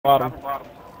Bottom.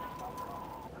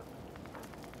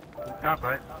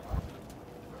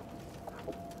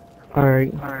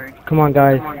 Alright. Come on,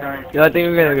 guys. Yo, I think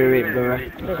we're gonna be raped, bro.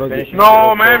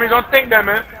 No, man, we don't think that,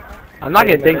 man. I'm not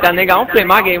gonna think that, nigga. I don't play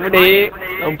my game with it.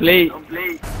 Don't play. Team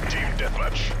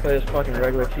deathmatch. Play this fucking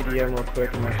regular TDM real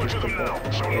quick and let's just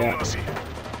Yeah.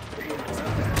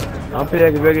 I don't play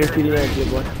like a regular TDM, good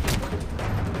boy.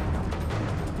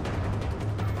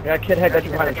 Yeah, kid head got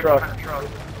you behind the truck.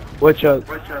 What truck?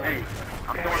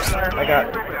 I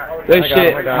got. Good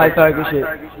shit. I got High it. five, good shit.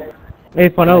 Hey,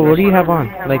 Fano, what do you have on?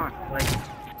 Like,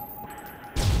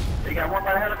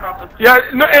 Yeah,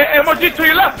 no, emoji to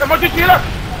your left, emoji to your left.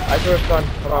 I threw a stun.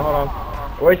 Hold on.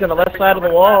 Where he's on the left side of the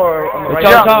wall or on the right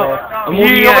Watch side out, of the wall? I'm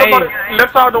moving He at over A. by the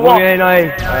left side of the wall. Moving at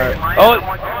A. Alright.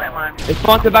 Oh, it's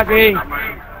sponsored back at A.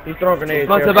 He's throwing grenades.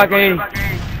 Sponsored back at A.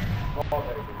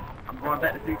 I'm going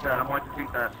back to C-side, I'm watching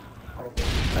C-side.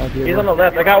 He's on the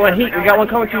left. I got one heat. You got one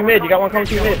coming to you mid. You got one coming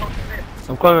to you mid.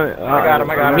 I'm coming. I got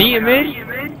him. Me and me?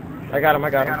 I got him.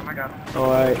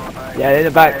 Alright. Yeah, in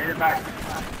the back.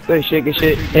 Good shit, good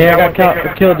shit. hey, I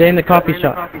got killed in the coffee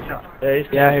shop. Yeah, he's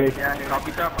Yeah, here.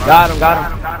 Got him.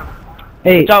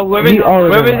 Hey, Watch out, whoever mute all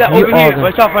of is them. that Mute over all of here? them.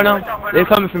 Watch out for now. They're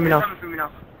coming for me now.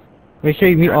 Make sure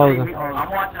you mute all of them.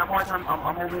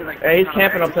 I'm over here like... Hey, he's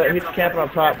camping up top. He's camping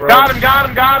up top, bro. Got him,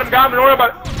 don't worry about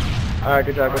it. Alright,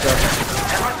 good job.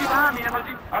 MLG behind me,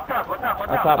 MLG. Up top.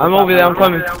 Up top. I'm over there, I'm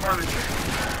coming.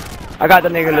 I got the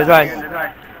nigga, let's ride.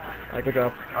 Alright, good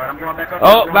job. Alright, I'm going back up.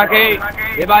 Oh, back A.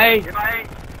 Yeah, by A.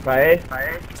 By A.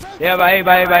 Yeah, by A.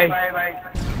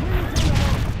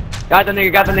 Got the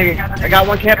nigga. I got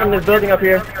one camping in this building up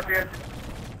here.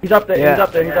 He's up there. Yeah. He's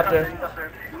up there.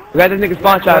 We got this nigga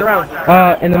spawn Turn shot.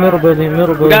 around. In the middle building, We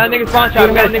got a nigga spawn shot.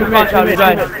 Let's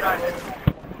ride.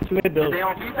 Two mid builds. They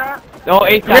on B-side? No,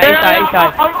 A side.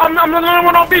 I'm the only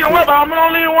one on B, don't worry about it. I'm the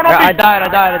only one on B. I died.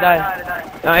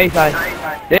 No, A side.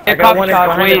 I They're got coffee one shop.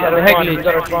 behind Wait, us. the heck He's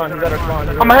at our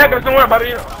spawn. I'm a hacker, don't worry about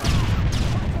it.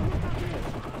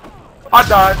 I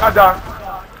died.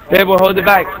 Hey, boy, hold it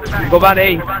back. Go by the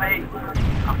A.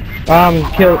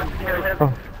 Killed.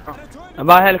 I'm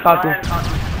by helicopter.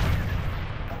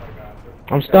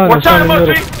 I'm stunned. Watch out, in the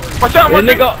middle. emoji. Watch out, Hey, emoji.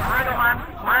 nigga.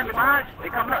 Behind. They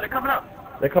coming up.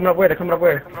 They're coming up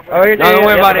where? Oh, here. No, don't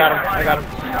worry about it. I got him.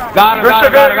 Got him.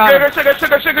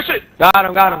 Good shit. Got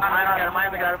him.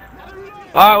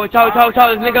 Alright, watch out.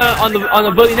 This nigga on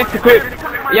the building next to Crip.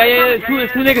 Yeah.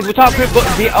 Two niggas. Watch out, Crip.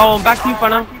 Back to you for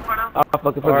now. Oh,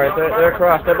 fuck it. Alright, they're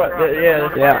across.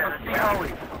 Yeah.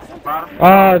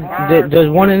 There's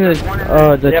one in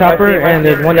the chopper and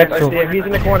there's one next to him. He's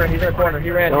in the corner. He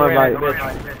ran. Don't worry about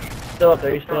it. Still up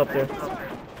there. He's still up there.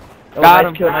 Oh, Got nice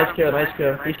him. kill.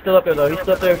 He's still up there though.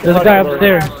 There's a guy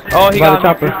upstairs. Oh, he by got the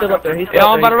chopper. He's still up there. Yeah,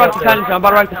 I'm about to rush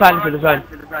the silencer. This one.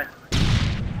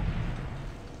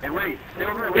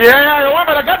 Yeah, don't worry about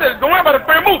it. I got this. Don't worry about it.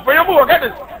 Free move. I got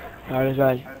this. Alright, that's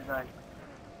right.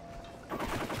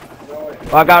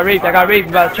 Oh, I got raped.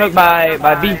 About choked by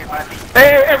B.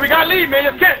 Hey, we got lead, man.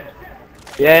 Just get.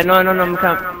 Yeah, no, I'm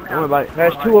coming. Don't worry about it.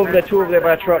 There's two over there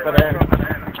by a truck by the end.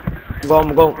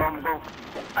 I'm going.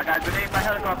 I got grenade by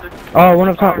helicopter. Oh, one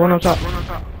up top.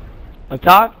 Up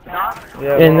top?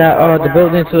 Yeah. In the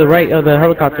building to the right of the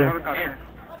helicopter.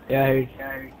 Yeah, I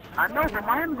heard. I know, but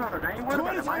Miami's on it. I ain't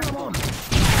worried about it.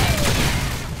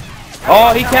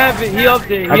 Oh, he camping. He up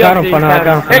there. I got him for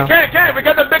now. Hey, Ken, we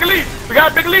got the big lead. We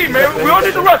got a big lead, man. We don't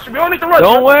need to rush.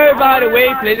 Don't worry about it.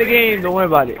 Wait, play the game. Don't worry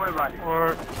about it.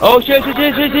 Oh, shit.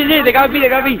 They got B. I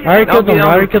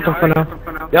already killed him for now.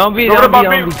 They don't be. Don't worry about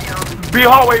B. B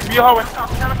hallway.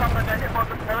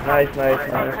 Nice.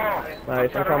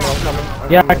 I'm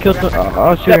coming. Yeah, I killed him.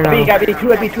 I'll shoot her now. Got B.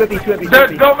 Two at B.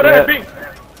 Go over there, B.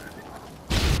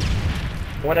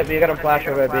 One at B. Got him flash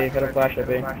over at B. Two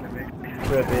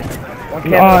at B. One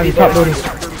camp Oh, at in B. the top building.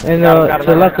 And to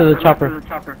the left of the chopper.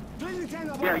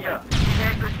 Yeah.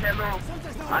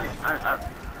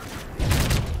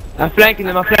 I'm flanking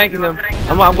them. I'm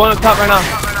going up top right now.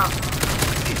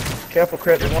 Careful,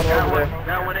 Chris. There's one over there.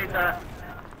 That one ain't that.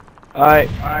 Alright.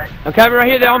 I'm camping right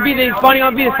here. They're on B. They're spawning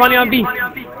on B.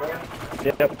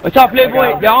 Yep. What's up,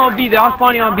 Playboy? They're on B. They're all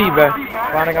spawning on B, bro.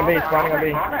 Spawning on B.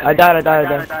 I died.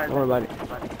 Don't worry about it.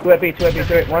 Two at B.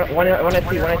 One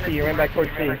at C. You ran back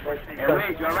towards C.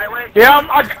 Yeah,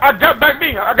 I got back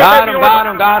B. Got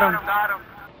him.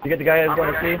 You get the guy that's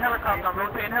going to C? Helicopter. I'm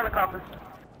rotating helicopters.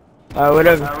 Alright,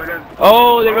 whatever.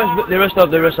 Oh, they rushed up.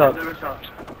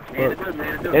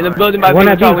 In the building by One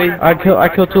B. at B. I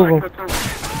killed two of them.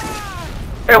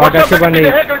 Hey, what's got up, killed by back in the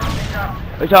nades.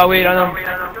 head? What's up, wait, I know.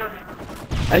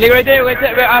 I think right there.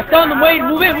 I stunned him. Wait,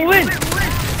 move in.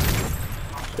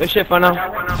 Good shit for now.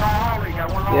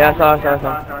 Yeah, I saw.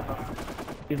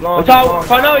 He's long. Watch out,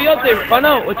 Farno, you up there?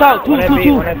 Farno, watch out. Two. 1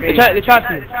 FB. They tried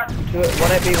to.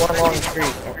 1 FB, 1 long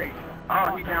street.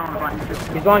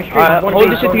 He's long street. Alright, One hold B,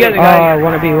 this shit one B. together, guys.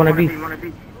 Wanna be. 2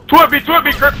 FB,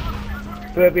 Chris.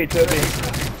 2 FB, 2 FB.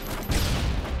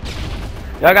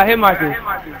 Y'all got hit markers.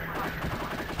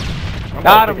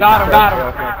 Got him. I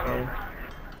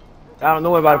don't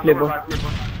know about it, Playboy.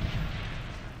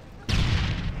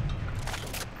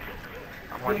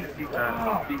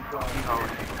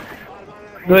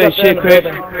 Good shit, Crip.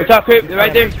 What's up, Crip? They're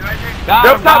right there.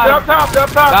 Got him, got him. Up top,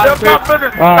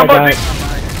 business. Alright, Come on, guys.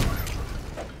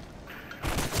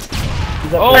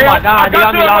 G. Oh Hey, my god, they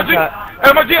got me long G. shot.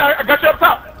 Hey, my G, I got you up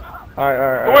top.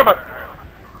 Alright. Don't worry about it.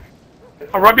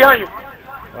 I'm right behind you.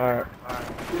 Alright.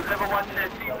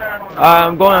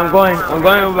 I'm going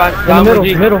about In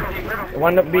the middle.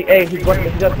 One up B. Hey, he's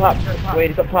up top. Wait,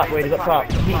 he's up top. He's up top.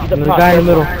 The guy in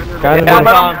the middle.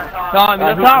 Saw him, he's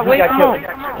up top, wait, got come on.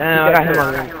 Damn, I got him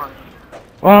on him.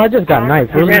 Oh, I just got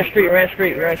knifed. He ran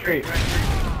street.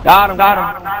 Got him.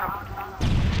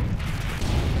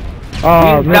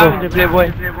 Oh, He's middle. scavenger, Playboy.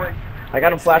 I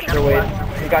got him flash through Wade.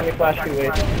 He got me flash through Wade.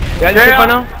 You got this shit,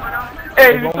 Farno?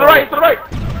 Hey, he's to the right.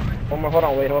 One more. Hold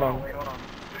on, Wade.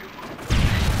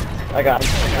 I got him.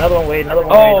 Another one, Wade. Another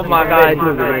one. Oh Wade. my god,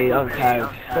 I'm tired.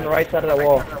 He's on the right side of that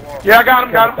wall. Yeah, I got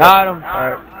him.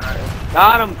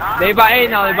 Got him. They by A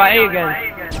now, they by A again.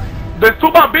 There's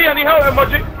 2 by B, I need help,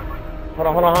 MG. Hold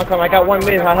on. How come? I got 1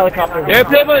 mid. My helicopter. There,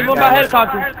 Playboy, one by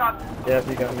helicopter. Yeah,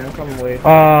 you got me. I'm coming, Wade.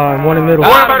 One in the middle.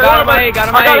 Got him by A, got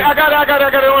him by A. I got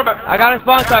it, don't worry about it. I got a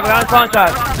spawn trap,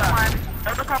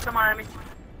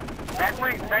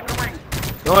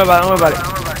 Don't worry about it.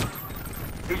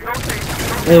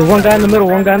 Hey, one guy in the middle.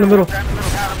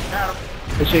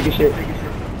 Good shit.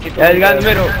 Yeah, you got in the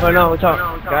middle. Oh no, what's up?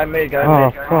 Guy made.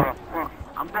 Oh, fuck.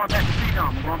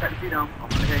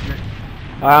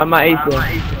 I'm at ace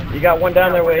there. You got one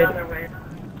down there, Wade.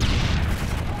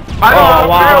 I know. Oh,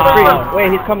 wow.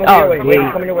 Wait, he's coming Oh, your way. Wade,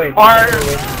 he's coming your way.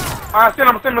 Alright, send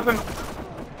him.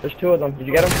 There's 2 of them. Did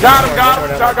you get him? Got him.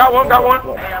 Got one.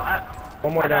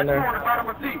 One more down there.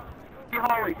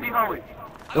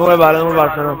 Don't worry about it,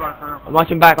 Farno. I'm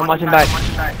watching back.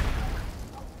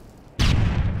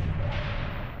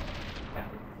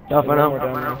 Yo, One more Farno.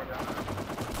 down there.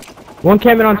 One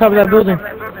camping on top of that building. To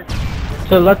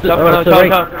the left, to the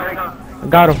right.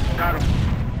 Got him.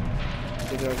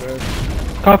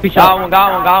 Coffee shop.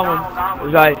 Got one.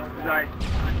 He's right.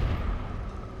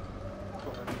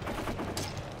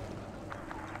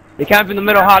 They camp in the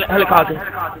middle helicopter.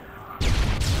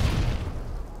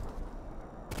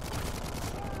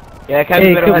 Yeah, camp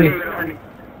in the middle helicopter.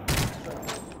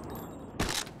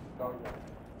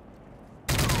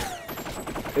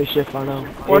 Good shit, Farno.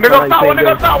 One nigga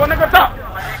up top.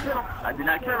 I did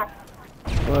not kill him.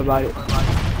 Don't worry about it.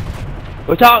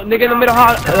 Watch out, nigga in the middle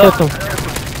helicopter.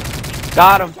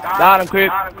 Got him,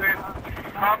 Crip.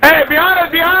 Hey,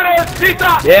 behind us,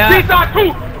 T-side. Yeah.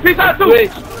 T-side 2.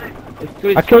 Twitch. It's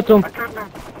Twitch. I killed him.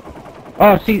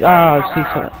 Oh,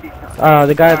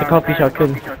 the guy at the coffee shop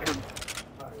killed him.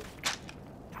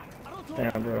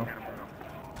 Damn, bro.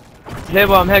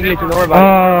 Playboy, I'm head glitching, don't worry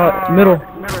about Middle. it.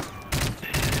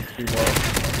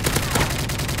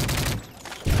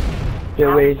 Get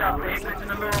Wade.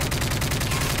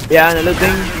 Yeah, and the little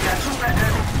thing.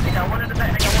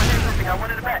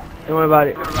 Don't worry about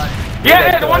it.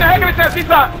 Yeah, the one that head glitch at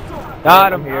T-side.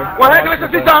 Got him. One head glitch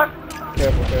at T-side.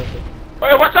 Careful.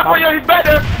 Hey, watch out for you, he's back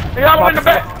there. He's all the way in the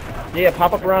back. Yeah,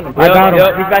 pop up around him. I got him.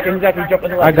 He's back. He's jumping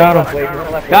to the left. I got him. Wade, he's on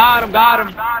the left. Got him.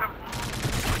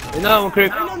 Another one,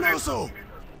 Crip.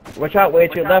 Watch out,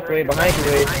 Wade, to your left, Wade, behind you,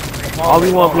 Wade. All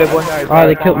we want, Playboy. Oh,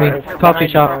 they killed me. Coffee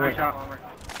shop.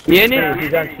 You in it?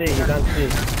 He's on C.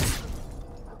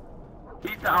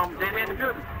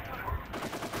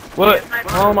 What?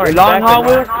 Hallmark, The long back hallway?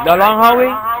 there. The long hallway?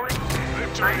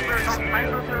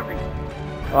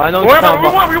 Oh, I know what you're talking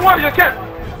about. We won, you can't.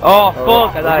 Oh,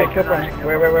 fuck, I Okay, like. kill from.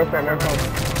 Where from?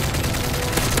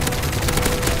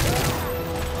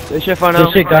 Good shit, Farno.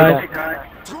 Good shit, guys.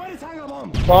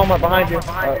 Hallmark behind you.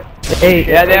 Hey,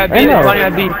 Yeah, they have I beat. know. It's funny, I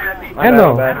beat. I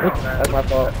know. That's my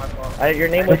fault. Your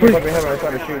name was above your head when I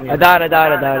started shooting you. I died,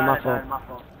 my fault.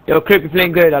 Yo, Crip, you're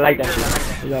playing good, I like that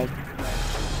shit. Like,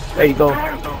 there you go.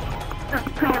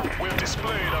 We've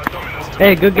displayed our dominance.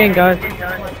 Hey, good game, guys.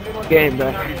 Game,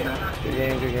 bro. Good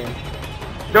game.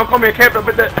 Don't call me a camper,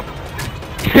 but that.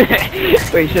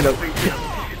 Wait, shut up.